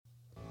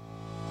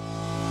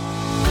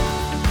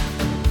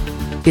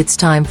It's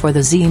time for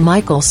the Z.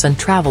 Michelson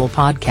Travel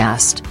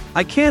Podcast.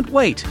 I can't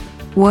wait.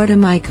 What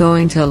am I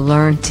going to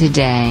learn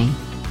today?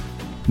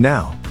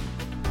 Now,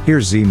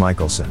 here's Z.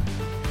 Michelson.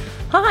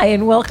 Hi,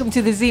 and welcome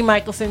to the Z.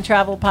 Michelson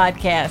Travel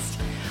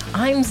Podcast.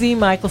 I'm Z.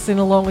 Michelson,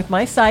 along with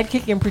my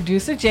sidekick and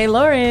producer, Jay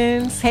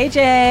Lawrence. Hey,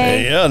 Jay.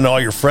 Hey, yeah, and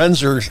all your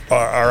friends are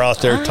out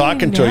there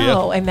talking to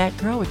you. And that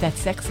girl with that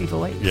sexy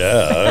voice.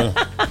 Yeah.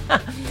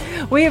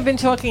 We have been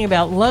talking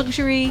about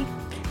luxury,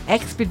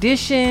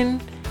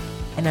 expedition,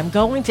 and I'm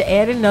going to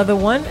add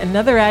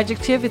another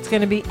adjective. It's going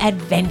to be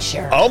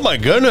adventure. Oh, my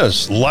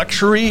goodness.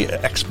 Luxury,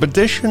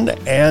 expedition,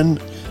 and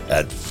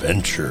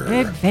adventure.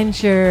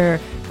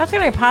 Adventure. How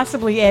can I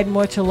possibly add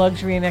more to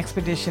luxury and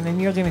expedition?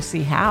 And you're going to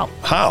see how.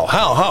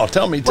 How?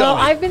 Tell me. Well,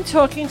 I've been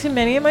talking to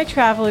many of my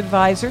travel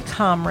advisor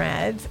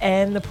comrades,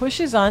 and the push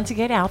is on to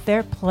get out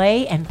there,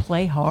 play, and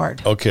play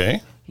hard.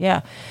 Okay. Yeah.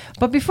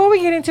 But before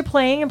we get into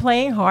playing and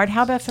playing hard,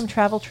 how about some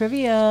travel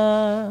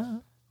trivia?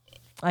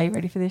 Are you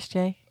ready for this,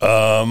 Jay?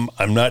 I'm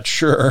not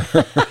sure.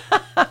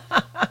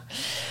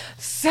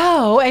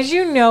 So, as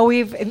you know,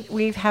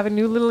 we have a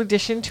new little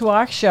addition to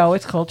our show.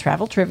 It's called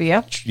Travel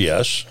Trivia.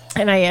 Yes.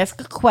 And I ask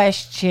a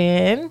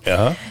question.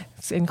 Uh-huh.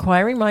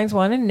 Inquiring minds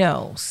want to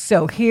know.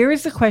 So, here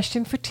is the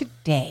question for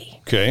today.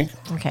 Okay.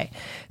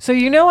 So,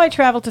 you know I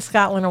traveled to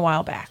Scotland a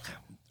while back.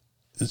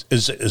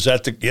 Is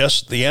that the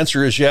yes? The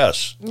answer is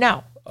yes.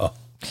 No. Oh.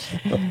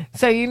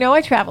 So, you know I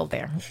traveled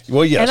there.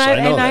 Well, yes, I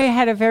know that. I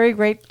had a very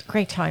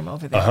great time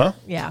over there. Uh-huh.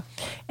 Yeah.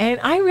 And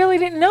I really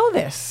didn't know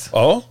this.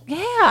 Oh?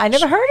 Yeah, I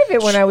never heard of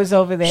it when I was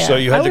over there. So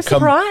you had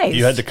surprised.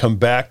 You had to come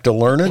back to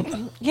learn it?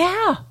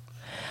 Yeah.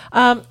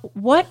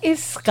 What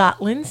is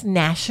Scotland's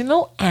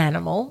national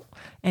animal?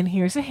 And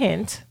here's a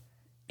hint.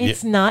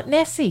 It's not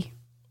Nessie.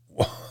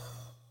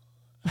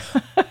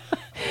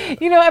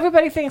 You know,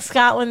 everybody thinks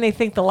Scotland, they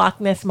think the Loch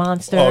Ness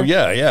Monster. Oh,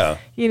 yeah.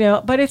 You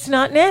know, but it's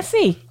not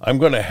Nessie. I'm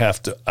going to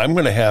have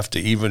to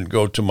even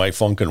go to my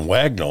Funkin'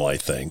 Wagnall, I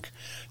think,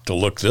 to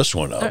look this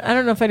one up. I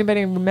don't know if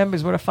anybody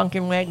remembers what a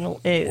Funkin'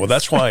 Wagnall is. Well,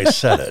 that's why I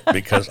said it,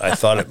 because I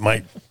thought it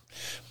might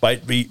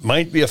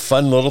be a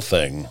fun little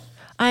thing.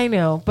 I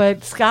know,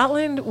 but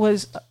Scotland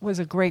was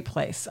a great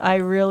place. I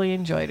really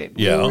enjoyed it.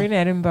 Yeah. We were in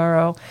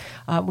Edinburgh.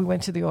 We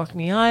went to the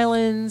Orkney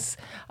Islands.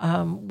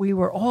 We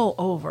were all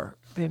over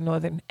the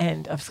northern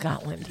end of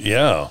Scotland.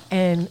 Yeah.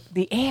 And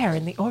the air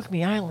in the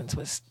Orkney Islands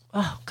was,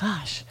 oh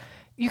gosh,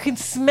 you can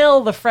smell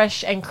the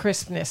fresh and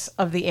crispness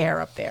of the air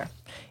up there.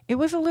 It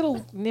was a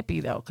little nippy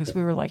though, because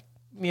we were like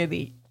near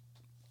the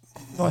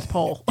North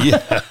Pole.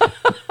 Yeah.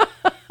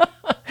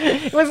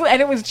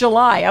 It was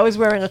July. I was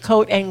wearing a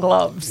coat and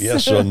gloves. Yeah,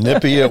 so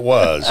nippy it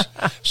was.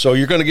 So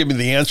you're going to give me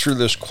the answer to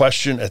this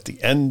question at the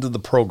end of the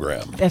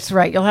program. That's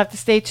right. You'll have to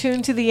stay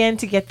tuned to the end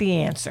to get the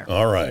answer.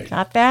 All right.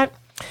 Got that?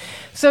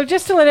 So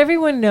just to let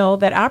everyone know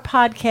that our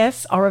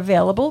podcasts are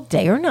available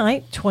day or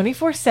night,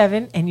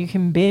 24/7, and you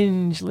can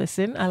binge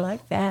listen. I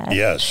like that.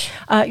 Yes.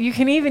 You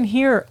can even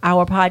hear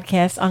our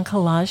podcast on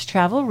Collage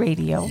Travel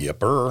Radio.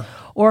 Yipper.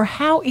 Or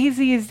how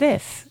easy is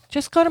this?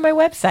 Just go to my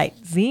website,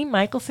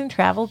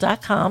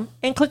 zmichelsontravel.com,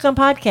 and click on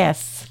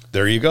podcasts.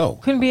 There you go.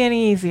 Couldn't be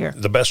any easier.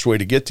 The best way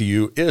to get to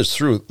you is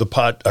through the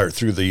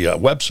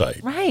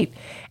website. Right.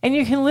 And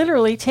you can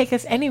literally take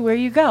us anywhere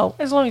you go,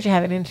 as long as you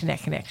have an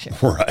internet connection.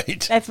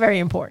 Right. That's very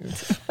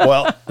important.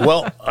 Well,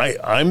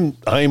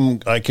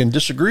 I can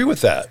disagree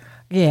with that.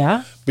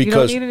 Yeah.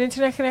 Because you don't need an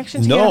internet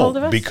connection to get a hold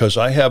of us? Because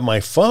I have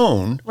my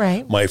phone.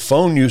 Right. My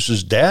phone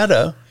uses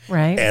data.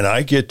 Right. And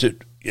I get to,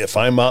 if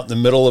I'm out in the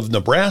middle of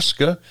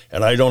Nebraska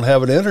and I don't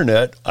have an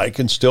internet, I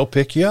can still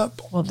pick you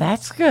up. Well,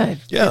 that's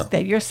good. Yeah.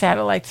 That your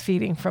satellite's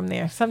feeding from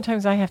there.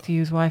 Sometimes I have to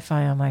use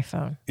Wi-Fi on my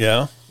phone.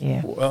 Yeah.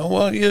 Yeah.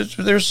 Well, yeah,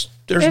 there's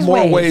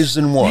more ways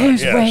than one.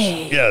 There's yes.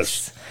 ways.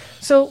 Yes.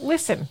 So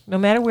listen, no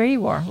matter where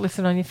you are,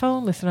 listen on your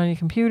phone, listen on your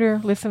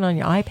computer, listen on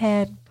your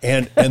iPad.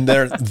 And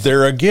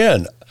there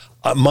again,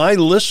 my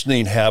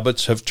listening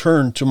habits have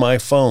turned to my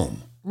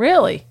phone.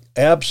 Really?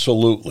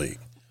 Absolutely.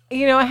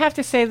 You know, I have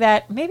to say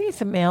that maybe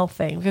it's a male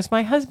thing because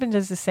my husband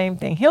does the same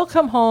thing. He'll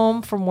come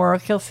home from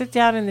work, he'll sit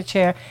down in the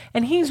chair,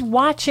 and he's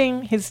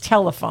watching his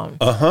telephone.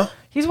 Uh-huh.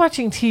 He's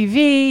watching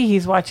TV,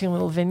 he's watching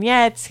little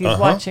vignettes, he's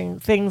watching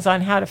things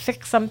on how to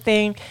fix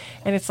something,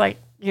 and it's like,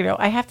 you know,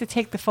 I have to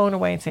take the phone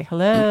away and say,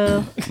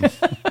 hello.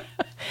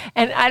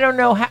 And I don't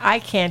know how, I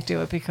can't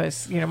do it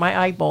because, you know, my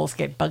eyeballs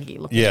get buggy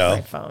looking at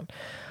my phone.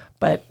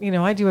 But, you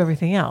know, I do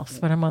everything else.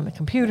 But I'm on the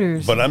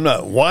computers. But I'm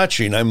not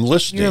watching. I'm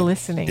listening. You're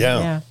listening.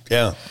 Yeah.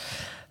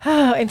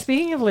 And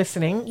speaking of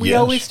listening, we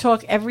always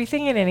talk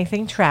everything and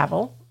anything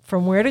travel,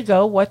 from where to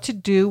go, what to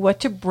do, what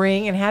to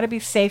bring, and how to be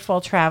safe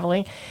while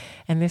traveling.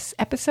 And this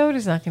episode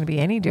is not going to be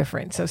any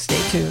different. So stay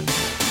tuned.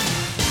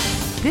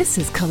 This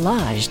is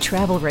Collage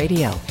Travel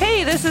Radio.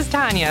 Hey, this is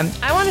Tanya.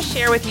 I want to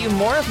share with you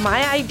more of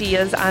my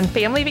ideas on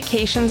family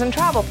vacations and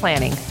travel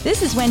planning.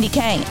 This is Wendy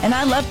Kang, and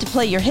I love to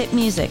play your hit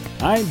music.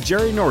 I'm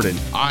Jerry Norden.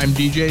 I'm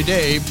DJ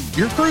Dave,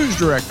 your cruise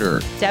director.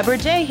 Deborah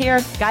J.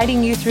 here,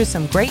 guiding you through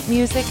some great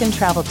music and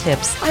travel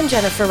tips. I'm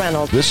Jennifer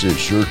Reynolds. This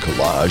is your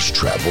Collage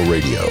Travel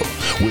Radio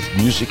with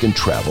music and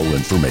travel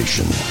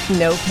information.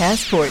 No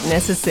passport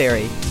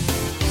necessary.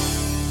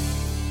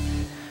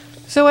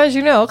 So as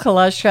you know,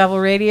 Collage Travel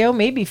Radio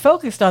may be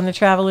focused on the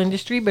travel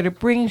industry, but it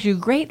brings you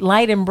great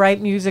light and bright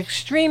music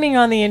streaming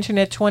on the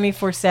internet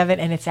 24/7,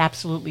 and it's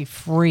absolutely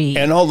free.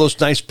 And all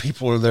those nice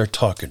people are there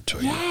talking to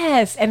you.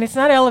 Yes, and it's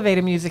not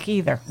elevator music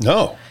either.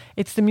 No.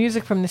 It's the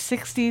music from the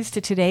 60s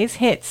to today's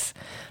hits.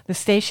 The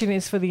station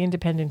is for the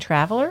independent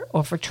traveler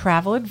or for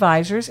travel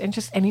advisors and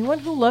just anyone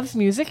who loves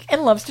music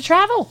and loves to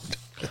travel.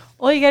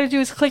 All you got to do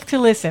is click to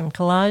listen,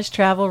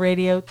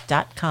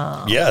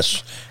 collagetravelradio.com.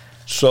 Yes.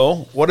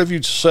 So, what have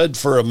you said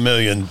for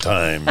 1,000,000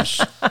 times?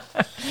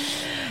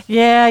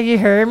 Yeah, you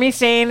heard me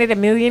saying it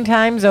 1,000,000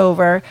 times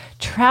over.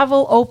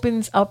 Travel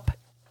opens up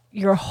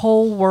your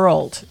whole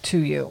world to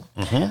you.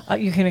 Mm-hmm.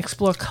 You can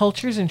explore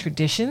cultures and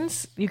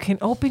traditions. You can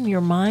open your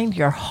mind,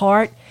 your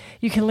heart.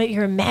 You can let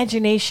your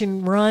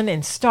imagination run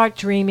and start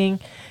dreaming.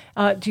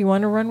 Do you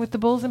want to run with the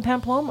bulls in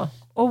Pamplona?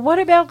 Or what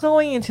about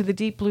going into the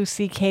deep blue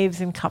sea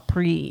caves in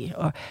Capri,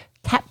 or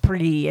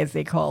Capri, as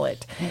they call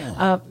it.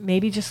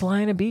 Maybe just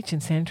lie on a beach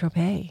in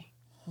Saint-Tropez.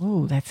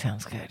 Ooh, that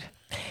sounds good.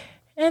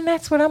 And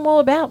that's what I'm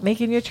all about,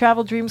 making your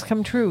travel dreams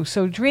come true.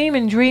 So dream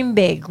and dream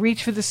big.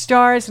 Reach for the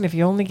stars, and if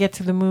you only get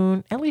to the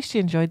moon, at least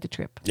you enjoyed the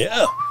trip.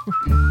 Yeah.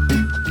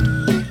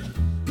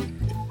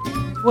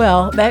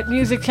 Well, that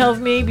music tells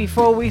me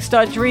before we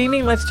start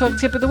dreaming, let's talk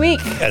tip of the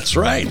week. That's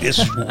right. It's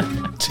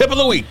tip of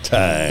the week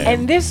time.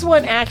 And this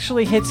one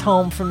actually hits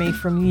home for me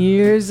from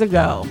years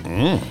ago.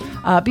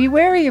 Be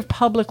wary of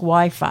public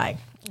Wi-Fi.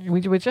 We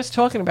were just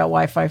talking about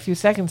Wi-Fi a few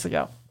seconds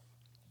ago.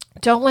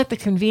 Don't let the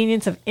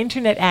convenience of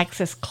internet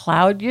access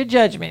cloud your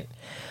judgment.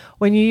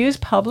 When you use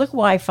public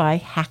Wi-Fi,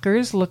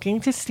 hackers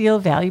looking to steal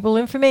valuable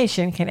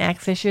information can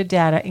access your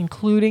data,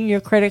 including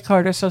your credit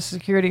card or social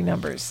security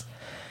numbers.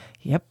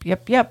 Yep.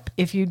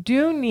 If you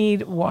do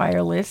need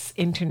wireless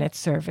internet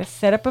service,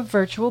 set up a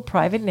virtual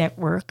private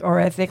network, or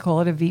as they call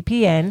it, a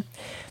VPN,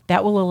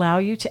 that will allow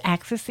you to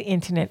access the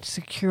internet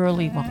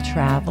securely while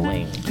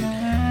traveling.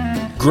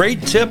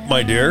 Great tip,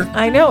 my dear.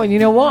 I know, and you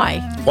know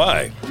why?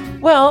 Why?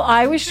 Well,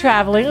 I was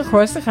traveling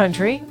across the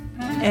country,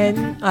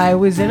 and I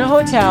was in a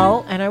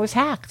hotel, and I was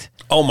hacked.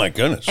 Oh, my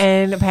goodness.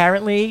 And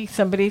apparently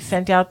somebody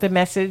sent out the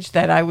message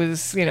that I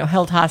was,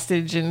 held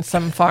hostage in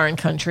some foreign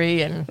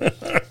country. And,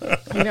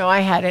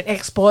 I had an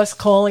ex-boss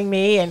calling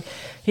me, and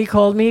he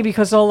called me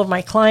because all of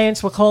my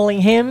clients were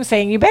calling him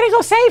saying, you better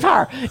go save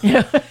her.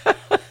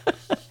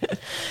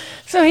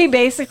 So he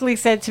basically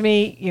said to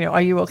me,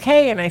 are you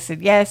okay? And I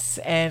said, yes.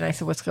 And I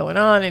said, what's going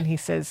on? And he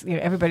says,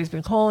 everybody's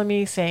been calling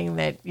me saying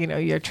that,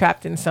 you're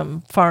trapped in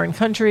some foreign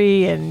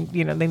country and,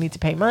 they need to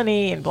pay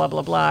money and blah,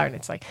 blah, blah. And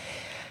it's like,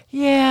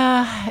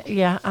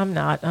 yeah, I'm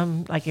not.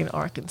 I'm like in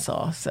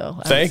Arkansas, so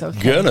thank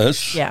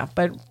goodness. Yeah,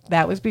 but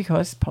that was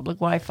because public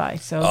Wi-Fi.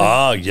 So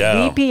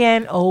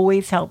VPN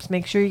always helps.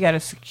 Make sure you got a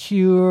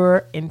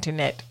secure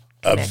internet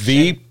connection.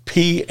 A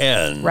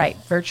VPN. Right,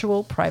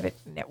 virtual private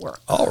network.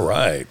 All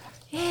right.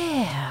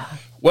 Yeah.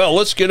 Well,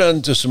 let's get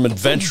on to some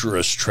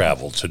adventurous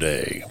travel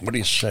today. What do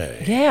you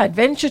say? Yeah,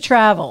 adventure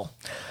travel.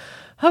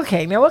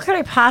 Okay, now what could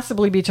I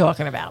possibly be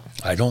talking about?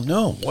 I don't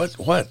know. What?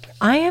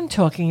 I am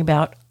talking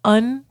about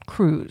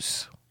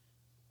UnCruise.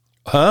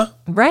 Huh?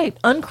 Right,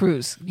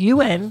 UnCruise.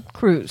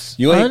 UnCruise.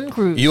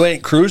 UnCruise. You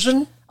ain't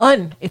cruising?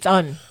 It's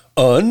un.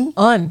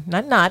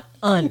 Not.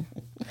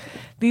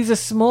 These are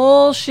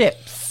small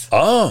ships.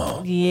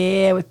 Oh.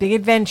 Yeah, with big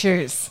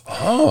adventures.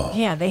 Oh.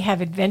 Yeah, they have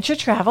adventure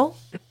travel.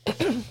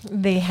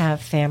 They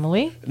have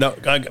family. Now,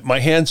 I got my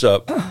hands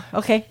up.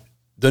 Okay.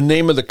 The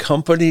name of the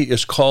company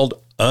is called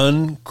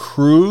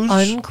UnCruise?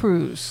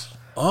 UnCruise.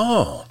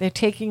 Oh. They're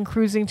taking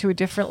cruising to a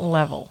different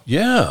level.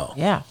 Yeah.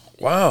 Yeah.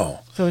 Wow.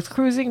 So it's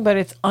cruising, but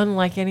it's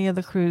unlike any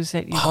other cruise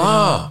that you've been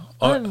on.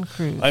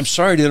 UnCruise. I'm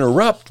sorry to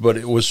interrupt, but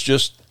it was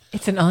just...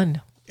 It's an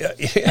un.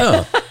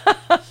 Yeah.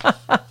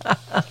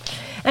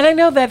 And I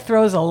know that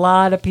throws a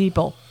lot of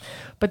people.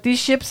 But these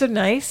ships are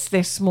nice.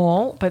 They're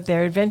small, but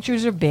their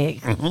adventures are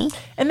big. Mm-hmm.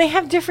 And they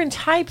have different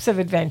types of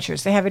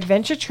adventures. They have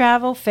adventure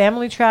travel,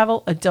 family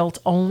travel,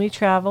 adult-only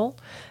travel.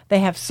 They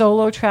have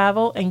solo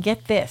travel. And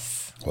get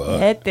this. What?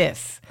 Get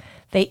this.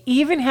 They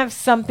even have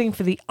something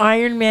for the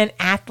Ironman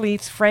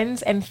athletes,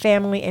 friends and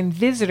family and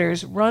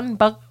visitors run,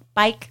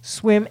 bike,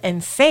 swim,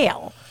 and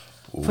sail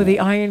for the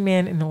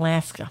Ironman in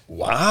Alaska.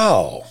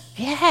 Wow.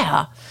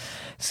 Yeah.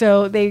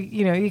 So they,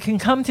 you can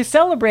come to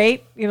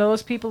celebrate,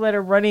 those people that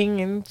are running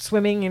and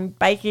swimming and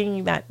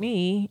biking, not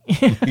me,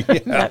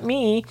 not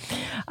me.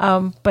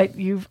 But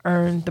you've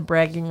earned the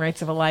bragging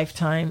rights of a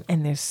lifetime.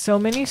 And there's so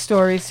many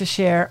stories to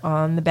share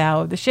on the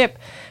bow of the ship.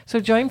 So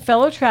join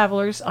fellow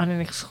travelers on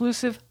an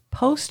exclusive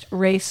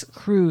post-race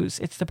cruise.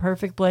 It's the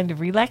perfect blend of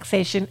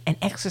relaxation and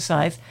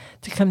exercise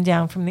to come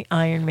down from the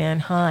Ironman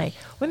high.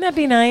 Wouldn't that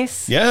be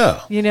nice?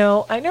 Yeah. You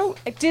know, I know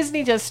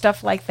Disney does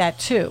stuff like that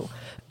too.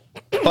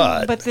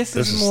 But this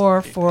is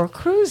more for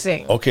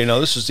cruising. Okay, now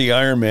this is the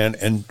Ironman,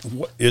 and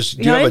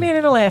Ironman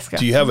in Alaska.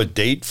 Do you have a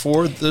date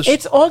for this?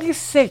 It's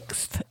August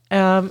 6th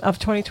of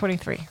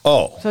 2023.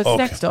 Oh, so it's okay.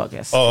 next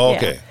August. Oh,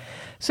 okay. Yeah.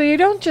 So you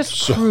don't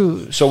just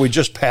cruise. So we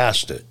just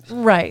passed it.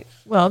 Right.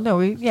 Well,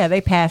 no,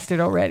 they passed it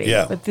already.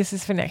 Yeah. But this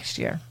is for next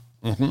year.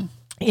 Mm-hmm.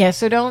 Yeah,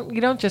 so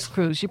you don't just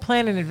cruise. You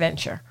plan an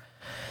adventure.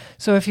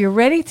 So if you're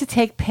ready to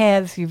take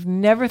paths you've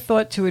never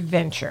thought to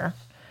adventure,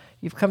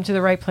 you've come to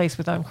the right place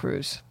with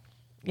UnCruise.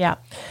 Yeah.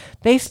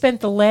 They spent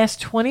the last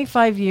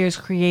 25 years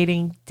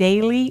creating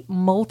daily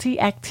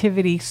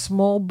multi-activity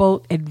small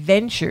boat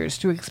adventures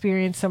to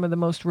experience some of the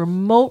most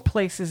remote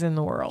places in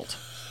the world.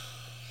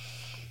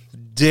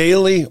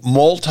 Daily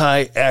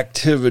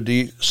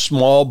multi-activity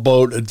small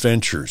boat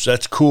adventures.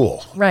 That's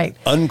cool. Right.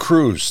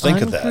 UnCruise.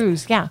 Think of that.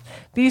 UnCruise, yeah.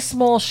 These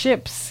small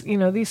ships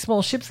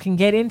can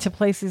get into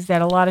places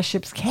that a lot of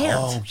ships can't.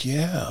 Oh,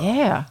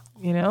 yeah.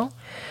 Yeah,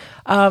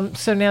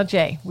 so now,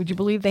 Jay, would you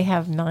believe they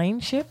have 9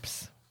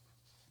 ships?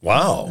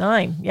 Wow.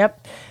 9,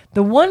 yep.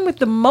 The one with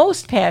the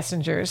most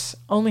passengers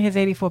only has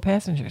 84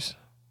 passengers.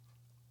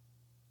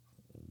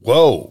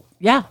 Whoa.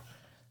 Yeah.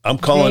 I'm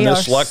calling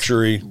this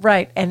luxury.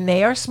 Right, and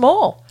they are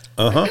small.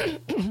 Uh-huh.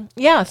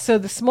 Yeah, so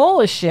the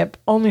smallest ship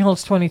only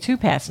holds 22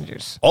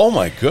 passengers. Oh,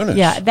 my goodness.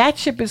 Yeah, that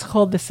ship is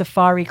called the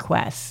Safari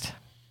Quest.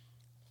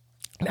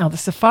 Now, the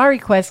Safari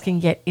Quest can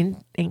get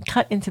in and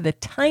cut into the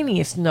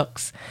tiniest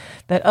nooks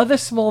that other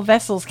small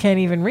vessels can't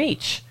even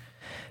reach.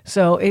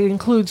 So it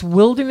includes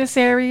wilderness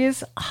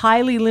areas,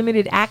 highly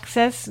limited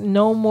access,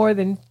 no more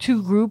than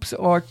 2 groups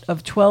or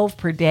of 12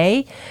 per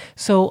day.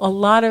 So a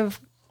lot of,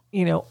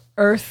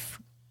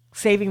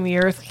 saving the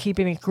earth,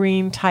 keeping it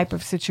green type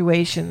of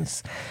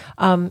situations.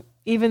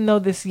 Even though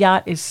this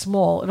yacht is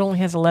small, it only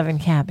has 11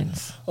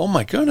 cabins. Oh,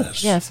 my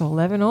goodness. Yeah, so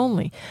 11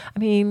 only. I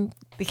mean,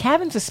 the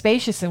cabins are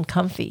spacious and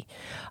comfy.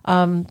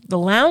 The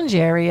lounge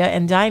area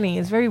and dining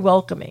is very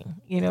welcoming,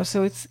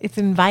 so it's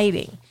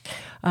inviting.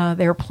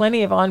 There are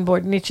plenty of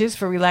onboard niches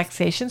for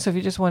relaxation. So if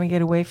you just want to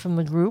get away from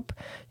the group,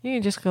 you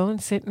can just go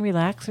and sit and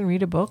relax and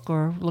read a book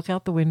or look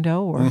out the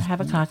window or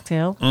have a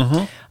cocktail.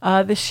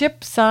 Mm-hmm. The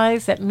ship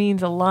size, that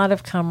means a lot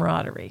of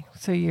camaraderie.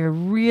 So you're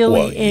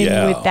really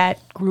with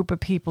that group of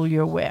people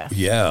you're with.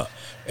 Yeah.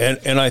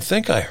 And I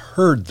think I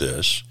heard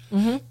this,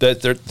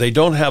 that they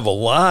don't have a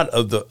lot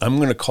of I'm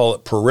going to call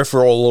it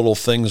peripheral little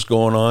things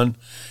going on.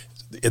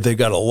 They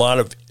got a lot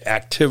of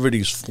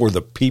activities for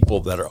the people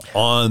that are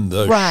on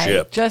the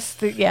ship.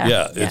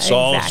 It's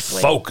all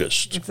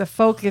focused. It's a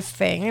focused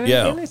thing.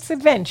 And it's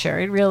adventure.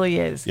 It really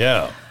is.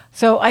 Yeah.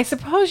 So I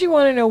suppose you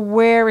want to know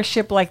where a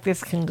ship like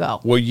this can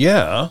go. Well,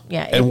 yeah.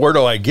 Yeah. And where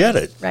do I get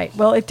it? Right.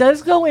 Well, it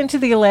does go into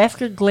the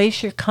Alaska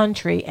Glacier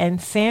Country and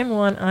San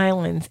Juan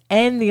Islands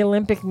and the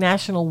Olympic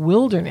National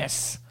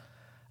Wilderness.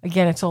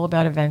 Again, it's all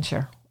about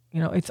adventure.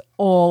 It's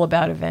all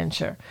about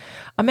adventure.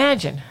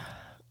 Imagine,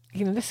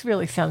 this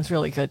really sounds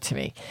really good to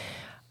me.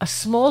 A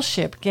small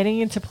ship getting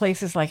into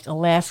places like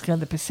Alaska,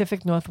 the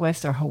Pacific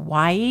Northwest, or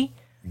Hawaii.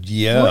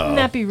 Yeah. Wouldn't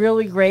that be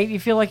really great? You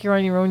feel like you're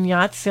on your own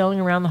yacht sailing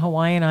around the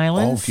Hawaiian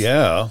Islands. Oh,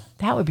 yeah.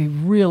 That would be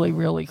really,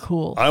 really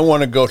cool. I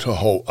want to go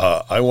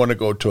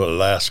to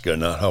Alaska,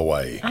 not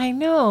Hawaii. I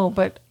know,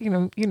 but you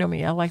know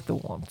me. I like the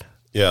warmth.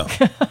 Yeah.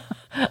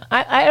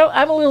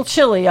 I'm a little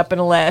chilly up in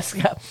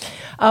Alaska.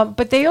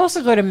 But they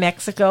also go to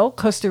Mexico,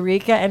 Costa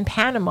Rica, and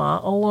Panama,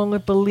 along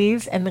with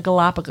Belize and the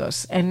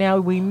Galapagos. And now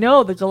we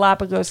know the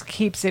Galapagos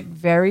keeps it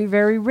very,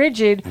 very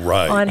rigid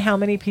on how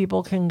many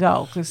people can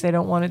go because they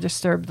don't want to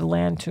disturb the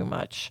land too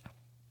much.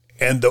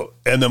 And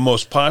the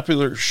most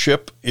popular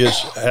ship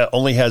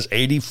only has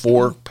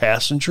 84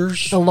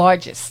 passengers? The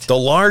largest. The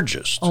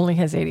largest. Only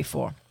has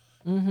 84.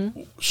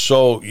 Mm-hmm.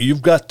 So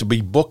you've got to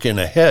be booking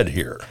ahead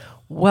here.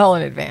 Well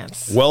in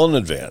advance.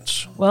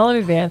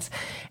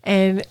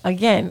 And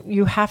again,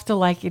 you have to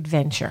like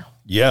adventure.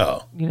 Yeah.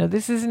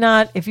 This is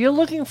not, if you're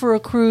looking for a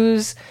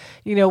cruise,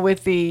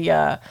 with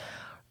the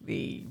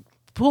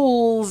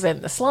pools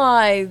and the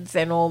slides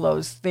and all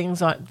those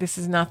things this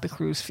is not the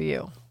cruise for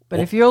you. But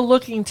if you're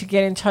looking to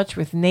get in touch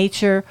with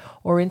nature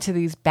or into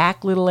these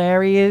back little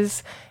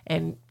areas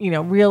and,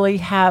 really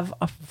have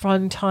a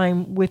fun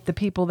time with the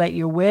people that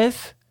you're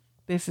with,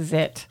 this is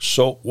it.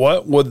 So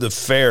what would the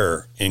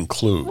fare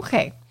include?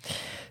 Okay.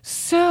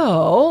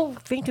 So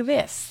think of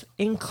this.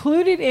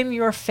 Included in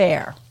your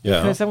fare,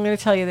 because I'm going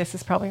to tell you this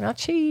is probably not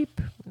cheap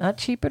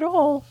at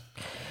all.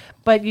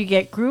 But you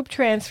get group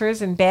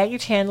transfers and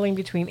baggage handling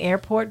between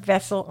airport,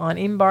 vessel on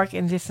embark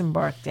and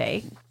disembark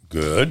day.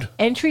 Good.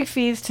 Entry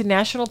fees to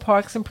national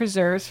parks and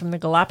preserves from the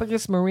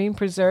Galapagos Marine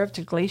Preserve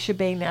to Glacier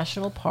Bay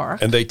National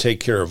Park. And they take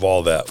care of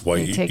all that. Well,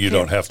 you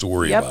don't have to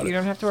worry about it. You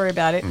don't have to worry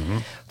about it. Mm-hmm.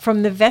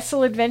 From the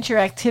vessel adventure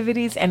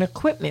activities and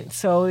equipment.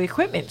 So the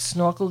equipment,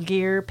 snorkel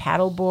gear,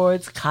 paddle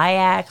boards,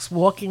 kayaks,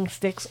 walking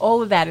sticks,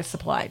 all of that is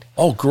supplied.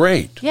 Oh,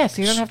 great. Yeah,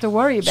 so you don't have to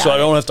worry about it. So I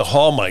don't have to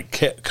haul my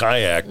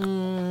kayak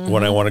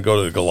when I want to go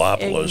to the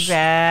Galapagos.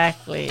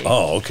 Exactly.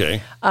 Oh,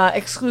 okay.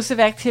 Exclusive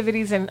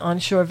activities and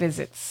onshore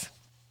visits.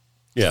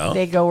 Yeah.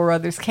 They go where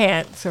others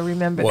can't, so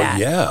remember Well, that.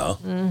 yeah.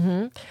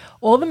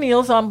 All the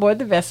meals on board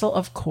the vessel,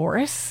 of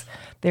course,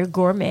 they're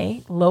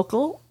gourmet,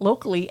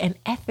 locally and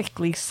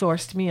ethically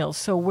sourced meals.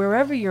 So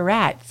wherever you're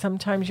at,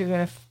 sometimes you're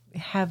going to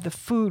have the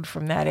food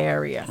from that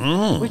area,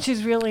 which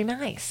is really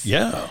nice.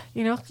 Yeah.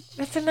 You know,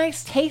 it's a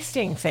nice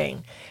tasting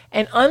thing.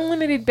 And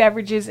unlimited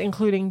beverages,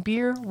 including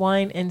beer,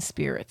 wine, and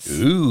spirits.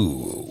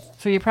 Ooh.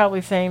 So you're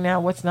probably saying now,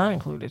 what's not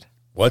included?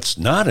 What's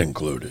not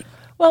included?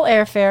 Well,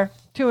 airfare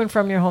to and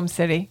from your home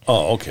city.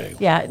 Oh, okay.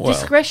 Yeah, Well,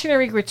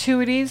 discretionary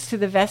gratuities to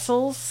the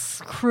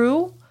vessel's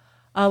crew,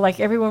 like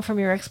everyone from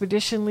your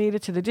expedition leader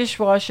to the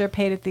dishwasher,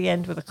 paid at the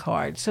end with a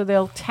card. So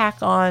they'll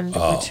tack on the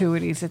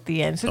gratuities at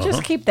the end. So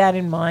just keep that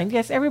in mind.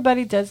 Yes,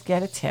 everybody does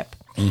get a tip.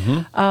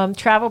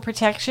 Travel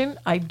protection,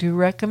 I do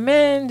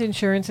recommend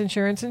insurance.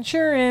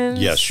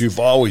 Yes, you've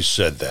always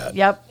said that.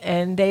 Yep,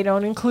 and they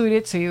don't include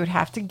it, so you would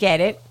have to get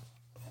it.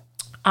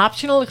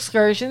 Optional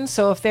excursions,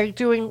 so if they're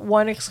doing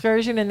one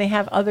excursion and they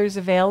have others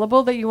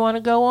available that you want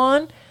to go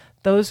on,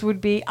 those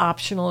would be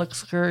optional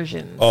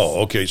excursions.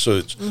 Oh, okay. So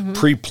it's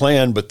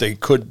pre-planned, but they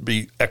could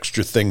be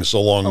extra things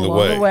along the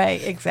way. Along the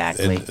way,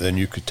 exactly. And then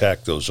you could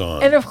tack those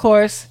on. And of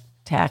course,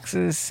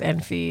 taxes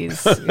and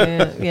fees.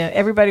 Yeah,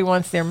 everybody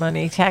wants their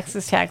money.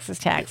 Taxes.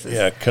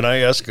 Yeah. Can I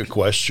ask a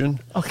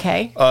question?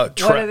 Okay.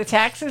 What are the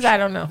taxes? I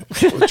don't know.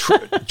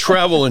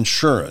 Travel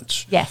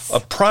insurance. Yes.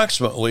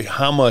 Approximately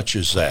how much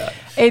is that?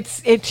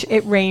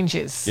 It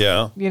ranges.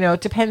 Yeah. You know,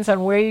 it depends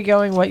on where you're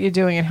going, what you're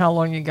doing, and how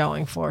long you're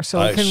going for.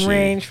 So it can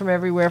range from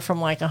everywhere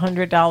from like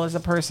 $100 a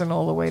person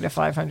all the way to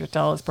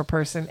 $500 per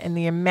person, and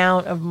the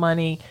amount of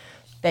money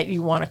that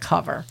you want to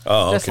cover.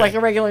 Oh, just like a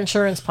regular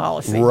insurance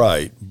policy.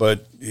 Right.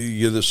 But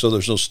so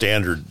there's no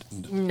standard.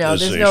 No,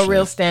 there's no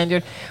real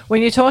standard.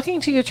 When you're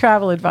talking to your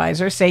travel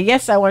advisor, say,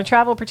 yes, I want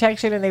travel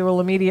protection, and they will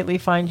immediately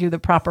find you the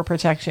proper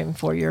protection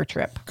for your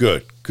trip.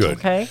 Good.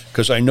 Okay.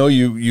 Because I know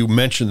you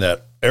mention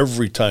that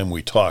every time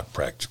we talk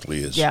practically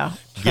is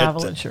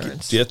travel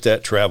insurance. Get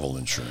that travel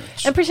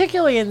insurance. And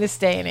particularly in this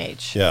day and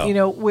age. Yeah. You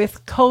know,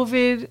 with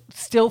COVID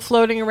still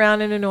floating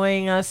around and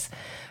annoying us,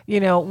 you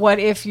know, what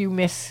if you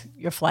miss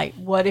your flight?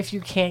 What if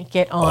you can't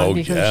get on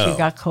because you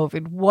got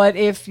COVID? What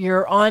if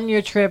you're on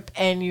your trip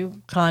and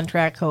you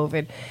contract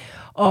COVID?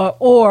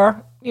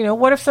 Or, you know,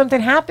 what if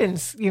something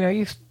happens? You know,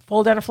 you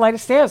fall down a flight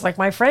of stairs like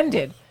my friend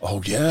did.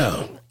 Oh,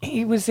 yeah.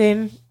 He was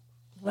in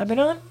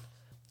Lebanon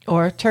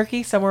or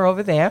Turkey, somewhere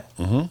over there.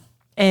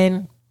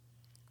 And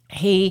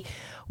he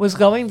was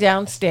going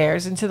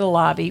downstairs into the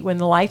lobby when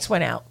the lights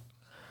went out.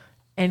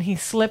 And he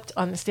slipped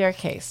on the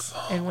staircase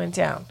and went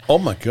down. Oh,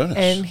 my goodness.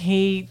 And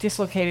he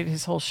dislocated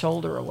his whole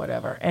shoulder or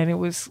whatever. And it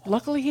was,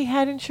 luckily he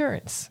had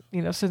insurance,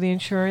 you know, so the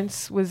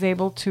insurance was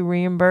able to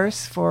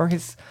reimburse for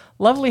his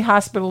lovely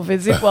hospital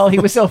visit while he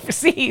was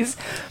overseas.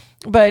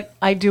 But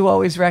I do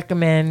always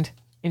recommend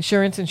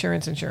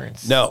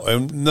insurance. Now,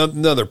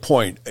 another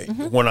point,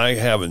 when I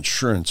have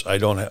insurance, I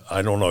don't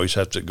always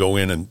have to go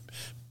in and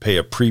pay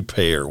a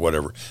prepay or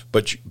whatever.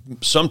 But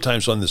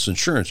sometimes on this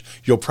insurance,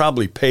 you'll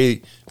probably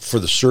pay for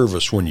the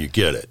service when you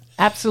get it.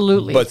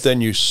 Absolutely. But then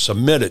you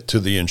submit it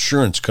to the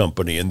insurance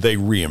company and they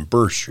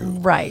reimburse you.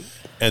 Right.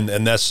 And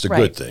that's the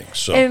good thing.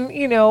 So, and,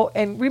 you know,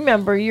 and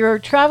remember, your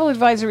travel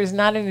advisor is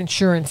not an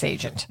insurance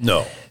agent.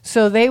 No.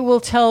 So they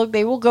will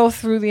go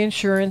through the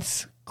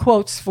insurance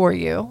quotes for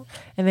you.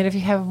 And then if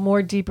you have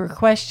more deeper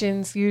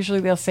questions,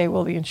 usually they'll say,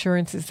 well, the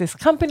insurance is this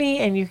company,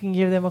 and you can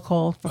give them a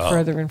call for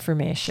further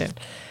information.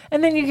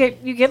 And then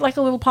you get like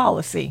a little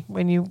policy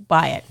when you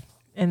buy it.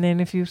 And then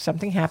if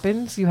something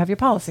happens, you have your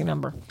policy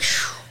number.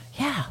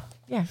 Yeah.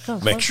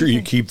 Make sure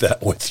you keep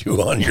that with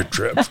you on your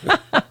trip.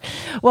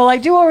 Well, I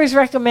do always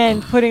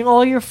recommend putting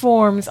all your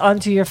forms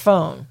onto your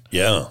phone.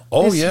 Yeah.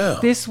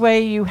 This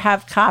way you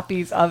have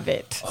copies of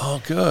it.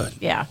 Oh, good.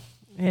 Yeah.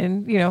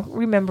 And, you know,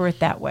 remember it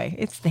that way.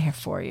 It's there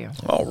for you.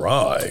 All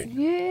right.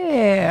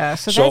 Yeah.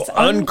 So that's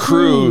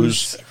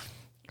UnCruise.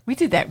 We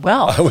did that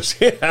well.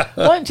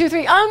 1, 2,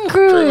 3,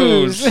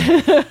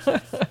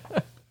 UnCruise.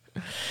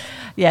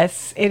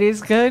 Yes, it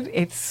is good.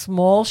 It's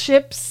small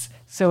ships.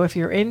 So if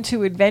you're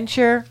into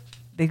adventure,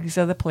 these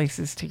are the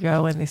places to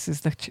go. And this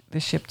is the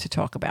ship to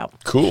talk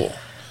about. Cool.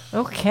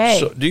 Okay.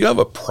 So do you have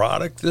a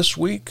product this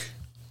week?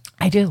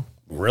 I do.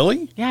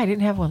 Really? Yeah, I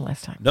didn't have one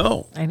last time.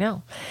 No. I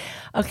know.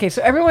 Okay,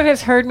 so everyone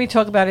has heard me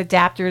talk about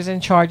adapters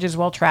and chargers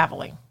while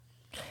traveling.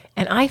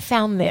 And I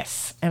found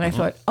this, and I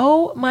thought,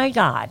 oh my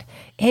God,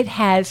 it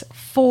has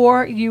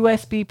 4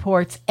 USB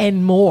ports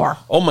and more.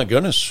 Oh my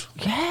goodness.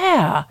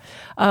 Yeah.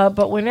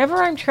 But whenever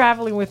I'm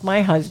traveling with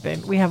my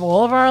husband, we have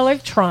all of our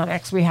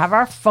electronics, we have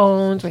our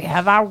phones, we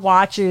have our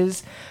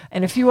watches,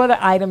 and a few other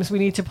items we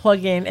need to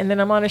plug in. And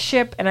then I'm on a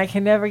ship, and I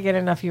can never get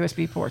enough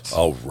USB ports.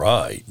 Oh,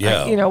 right.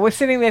 Yeah. You know, we're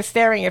sitting there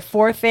staring at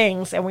 4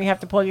 things, and we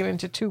have to plug it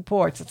into 2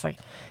 ports. It's like,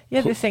 yeah,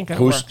 this ain't going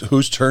to work.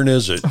 Whose turn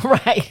is it?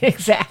 Right,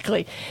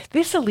 exactly.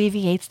 This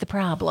alleviates the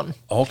problem.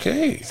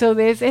 Okay. So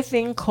there's a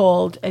thing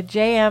called a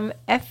JMFONE.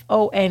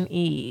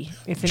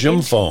 It's an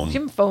Gym phone.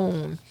 Gym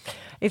phone.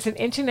 It's an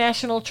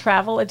international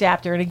travel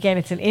adapter. And again,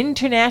 it's an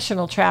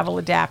international travel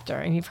adapter.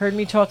 And you've heard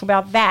me talk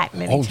about that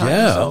many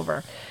times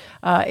over.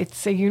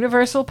 It's a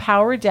universal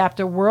power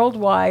adapter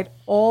worldwide,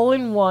 all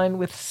in one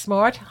with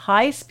smart,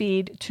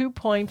 high-speed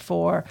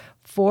 2.4,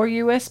 4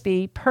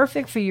 USB,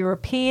 perfect for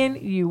European,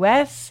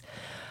 US,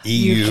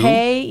 EU.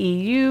 UK,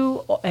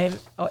 EU, and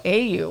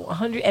AU,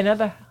 100 and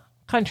other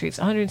countries,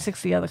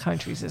 160 other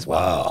countries as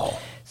well. Wow.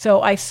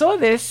 So I saw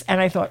this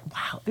and I thought,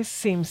 wow, this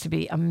seems to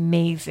be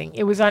amazing.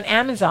 It was on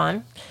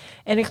Amazon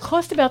and it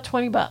cost about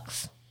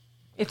 $20.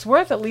 It's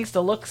worth at least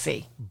a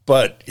look-see.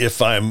 But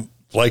if I'm,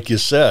 like you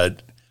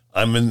said,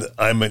 I'm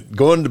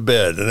going to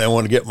bed and I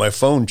want to get my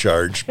phone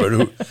charged, but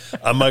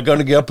am I going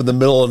to get up in the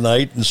middle of the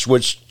night and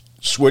switch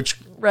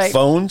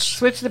phones?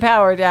 Switch the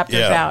power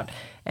adapters out.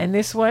 And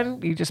this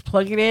one, you just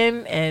plug it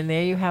in, and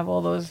there you have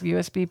all those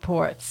USB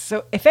ports.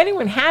 So if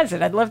anyone has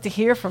it, I'd love to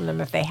hear from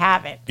them if they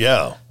have it.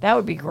 Yeah. That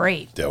would be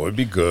great. That would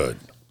be good.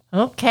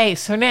 Okay,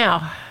 so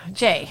now,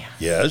 Jay.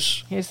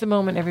 Yes? Here's the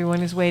moment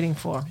everyone is waiting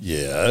for.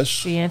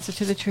 Yes? The answer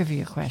to the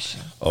trivia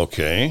question.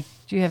 Okay.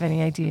 Do you have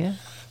any idea?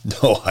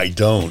 No, I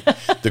don't.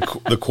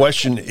 The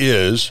question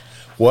is,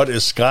 what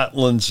is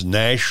Scotland's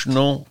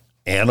national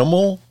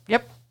animal?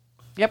 Yep.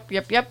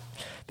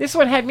 This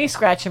one had me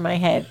scratching my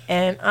head,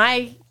 and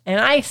I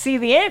see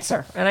the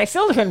answer, and I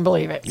still couldn't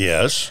believe it.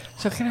 Yes.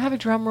 So can I have a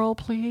drum roll,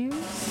 please?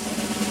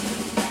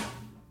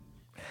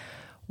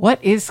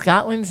 What is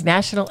Scotland's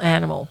national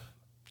animal?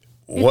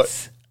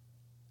 It's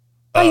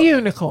a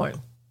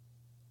unicorn.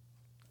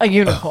 A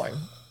unicorn.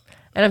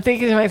 And I'm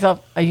thinking to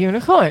myself, a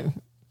unicorn?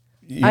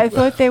 I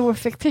thought they were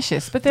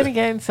fictitious, but then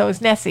again, so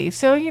is Nessie.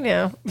 So, you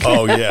know.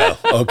 Oh, yeah.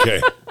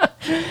 Okay.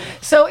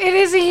 So it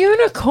is a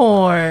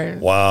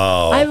unicorn.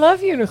 Wow. I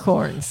love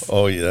unicorns.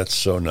 Oh, yeah, that's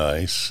so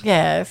nice.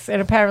 Yes,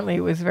 and apparently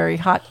it was a very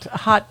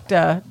hot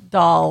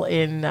doll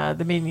in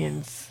the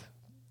Minions,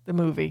 the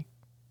movie.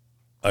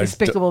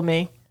 Despicable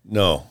Me.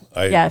 No.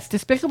 Yes,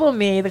 Despicable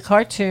Me, the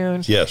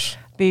cartoon. Yes.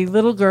 The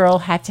little girl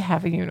had to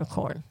have a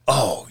unicorn.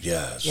 Oh,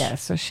 yes.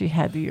 Yes, so she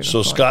had the unicorn.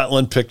 So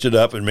Scotland picked it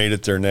up and made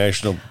it their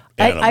national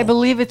animal. I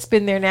believe it's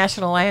been their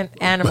national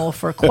animal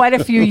for quite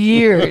a few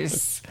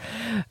years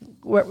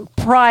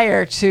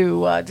prior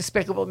to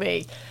Despicable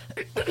Me.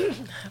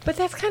 But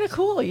that's kind of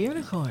cool, a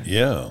unicorn.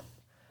 Yeah.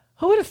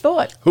 Who would have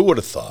thought? Who would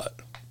have thought?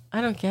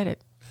 I don't get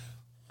it.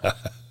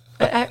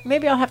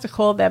 Maybe I'll have to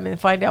call them and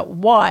find out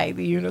why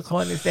the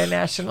unicorn is their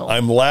national.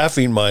 I'm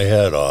laughing my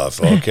head off,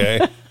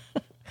 okay?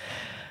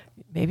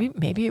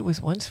 Maybe it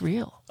was once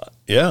real.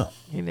 Yeah.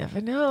 You never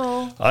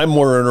know. I'm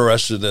more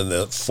interested in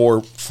the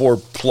four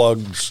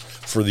plugs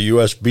for the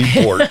USB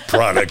port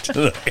product.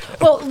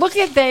 Well, look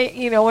at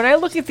when I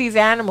look at these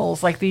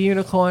animals like the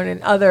unicorn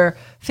and other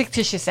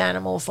fictitious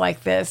animals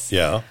like this.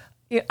 Yeah.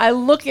 I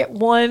look at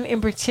one in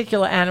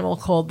particular animal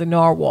called the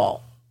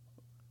narwhal.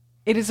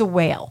 It is a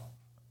whale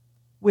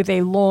with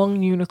a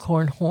long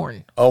unicorn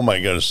horn. Oh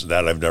my goodness,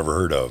 that I've never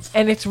heard of.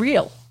 And it's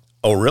real.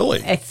 Oh, really?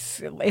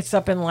 It's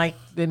up in like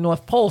the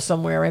North Pole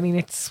somewhere. I mean,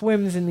 it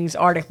swims in these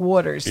Arctic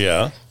waters.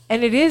 Yeah.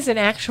 And it is an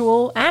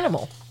actual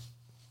animal.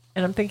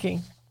 And I'm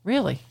thinking,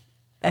 really?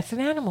 That's an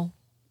animal.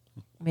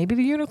 Maybe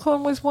the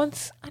unicorn was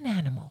once an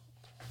animal.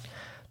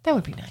 That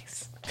would be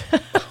nice.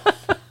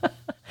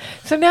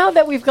 So now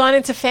that we've gone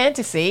into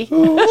fantasy,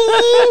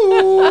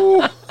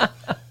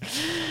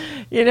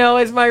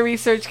 as my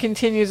research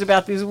continues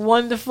about these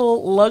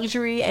wonderful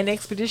luxury and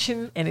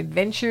expedition and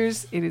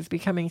adventures, it is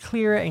becoming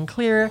clearer and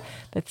clearer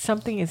that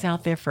something is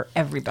out there for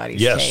everybody's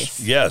taste.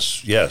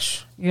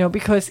 Yes.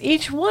 Because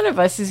each one of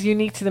us is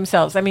unique to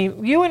themselves. I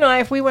mean, you and I,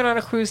 if we went on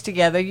a cruise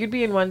together, you'd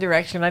be in one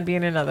direction, I'd be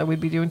in another. We'd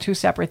be doing two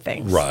separate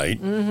things.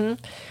 Right.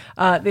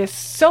 Mm-hmm. There's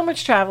so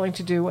much traveling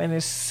to do, and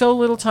there's so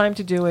little time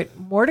to do it.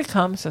 More to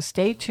come, so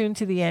stay tuned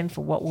to the end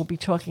for what we'll be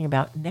talking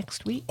about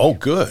next week. Oh,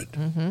 good.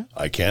 Mm-hmm.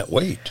 I can't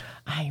wait.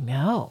 I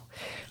know.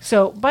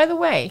 So, by the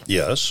way.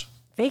 Yes.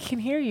 They can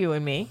hear you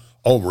and me.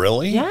 Oh,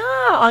 really? Yeah,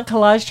 on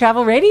Collage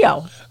Travel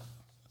Radio.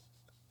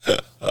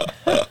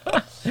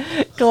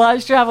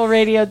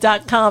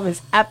 CollageTravelRadio.com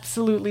is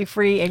absolutely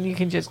free, and you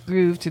can just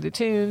groove to the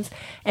tunes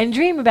and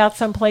dream about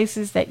some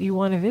places that you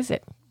want to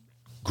visit.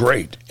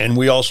 Great. And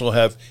we also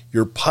have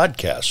your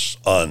podcasts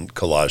on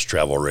Collage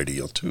Travel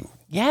Radio, too.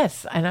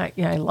 Yes, and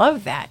I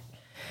love that.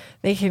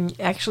 They can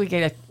actually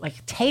get a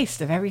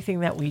taste of everything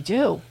that we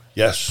do.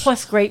 Yes.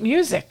 Plus great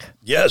music.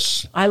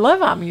 Yes. I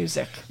love our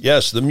music.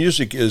 Yes, the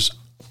music is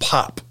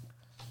pop.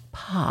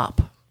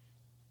 Pop.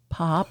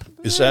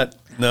 Is that,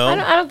 no?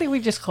 I don't think we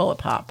just call it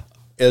pop.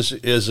 Is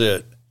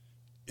it,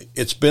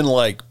 it's been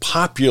like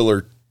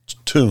popular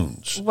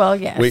tunes. Well,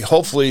 yes.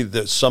 Hopefully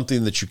that's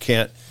something that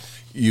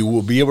you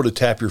will be able to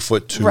tap your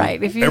foot to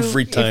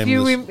every time.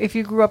 If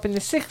you grew up in the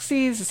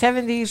 60s, the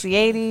 70s, the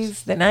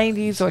 80s, the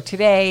 90s, or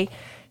today,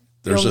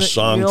 there's a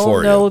song for you.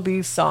 You'll know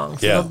these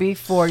songs. Yeah. It'll be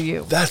for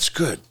you. That's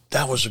good.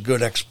 That was a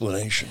good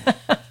explanation. And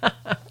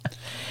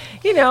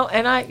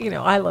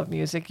I love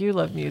music. You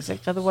love music.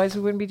 Otherwise,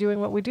 we wouldn't be doing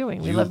what we're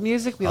doing. We love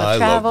music. We love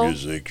travel. I love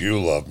music.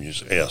 You love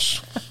music. Yes.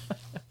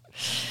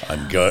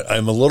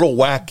 I'm a little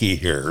wacky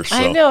here. So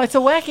I know, it's a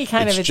wacky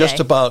kind of a day.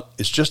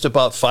 It's just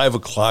about 5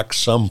 o'clock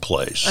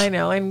someplace. I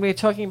know, and we're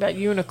talking about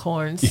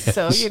unicorns,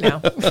 so you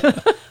know.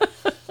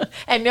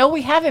 And no,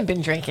 we haven't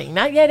been drinking.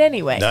 Not yet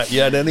anyway. Not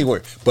yet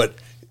anyway. But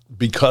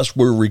because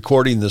we're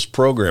recording this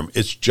program,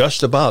 it's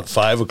just about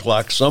 5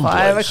 o'clock someplace.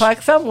 5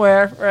 o'clock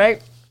somewhere,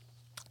 right?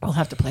 We'll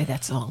have to play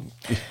that song.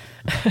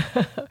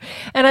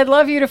 And I'd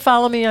love you to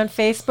follow me on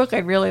Facebook.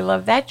 I'd really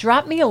love that.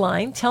 Drop me a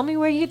line. Tell me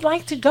where you'd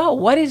like to go.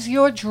 What is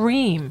your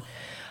dream?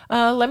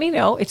 Let me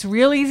know. It's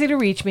real easy to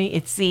reach me.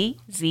 It's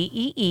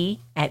Z-E-E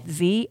at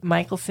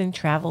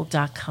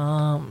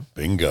zmichelsontravel.com.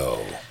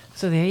 Bingo.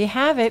 So there you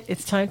have it.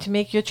 It's time to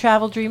make your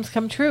travel dreams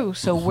come true.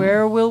 So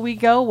where will we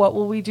go? What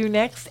will we do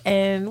next?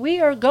 And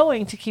we are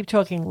going to keep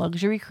talking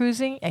luxury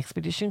cruising,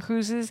 expedition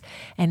cruises,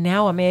 and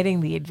now I'm adding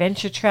the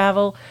adventure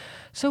travel.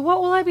 So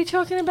what will I be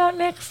talking about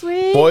next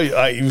week? Boy,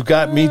 you've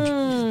got me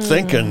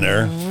thinking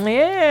there.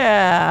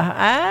 Yeah,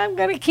 I'm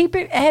going to keep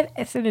it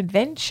as an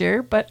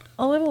adventure, but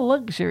a little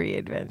luxury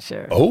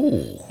adventure.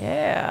 Oh.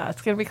 Yeah,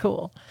 it's going to be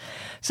cool.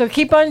 So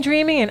keep on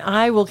dreaming, and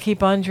I will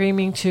keep on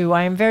dreaming too.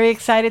 I am very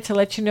excited to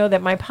let you know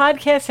that my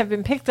podcasts have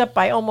been picked up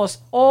by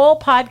almost all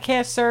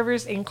podcast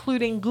servers,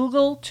 including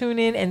Google,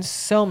 TuneIn, and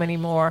so many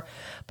more.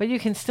 But you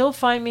can still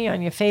find me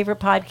on your favorite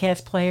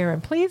podcast player,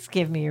 and please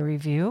give me a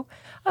review.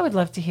 I would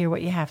love to hear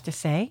what you have to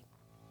say.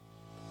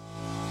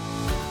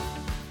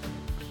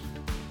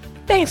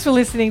 Thanks for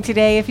listening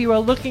today. If you are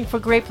looking for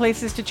great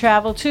places to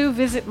travel to,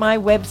 visit my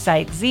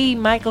website,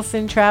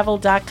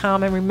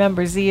 zmichelsontravel.com. And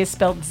remember, Z is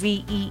spelled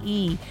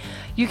Z-E-E.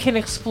 You can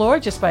explore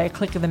just by a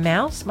click of the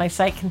mouse. My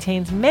site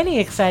contains many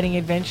exciting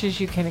adventures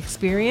you can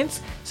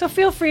experience, so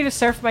feel free to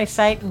surf my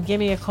site and give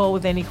me a call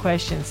with any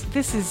questions.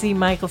 This is Z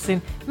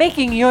Michelson,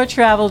 making your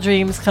travel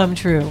dreams come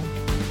true.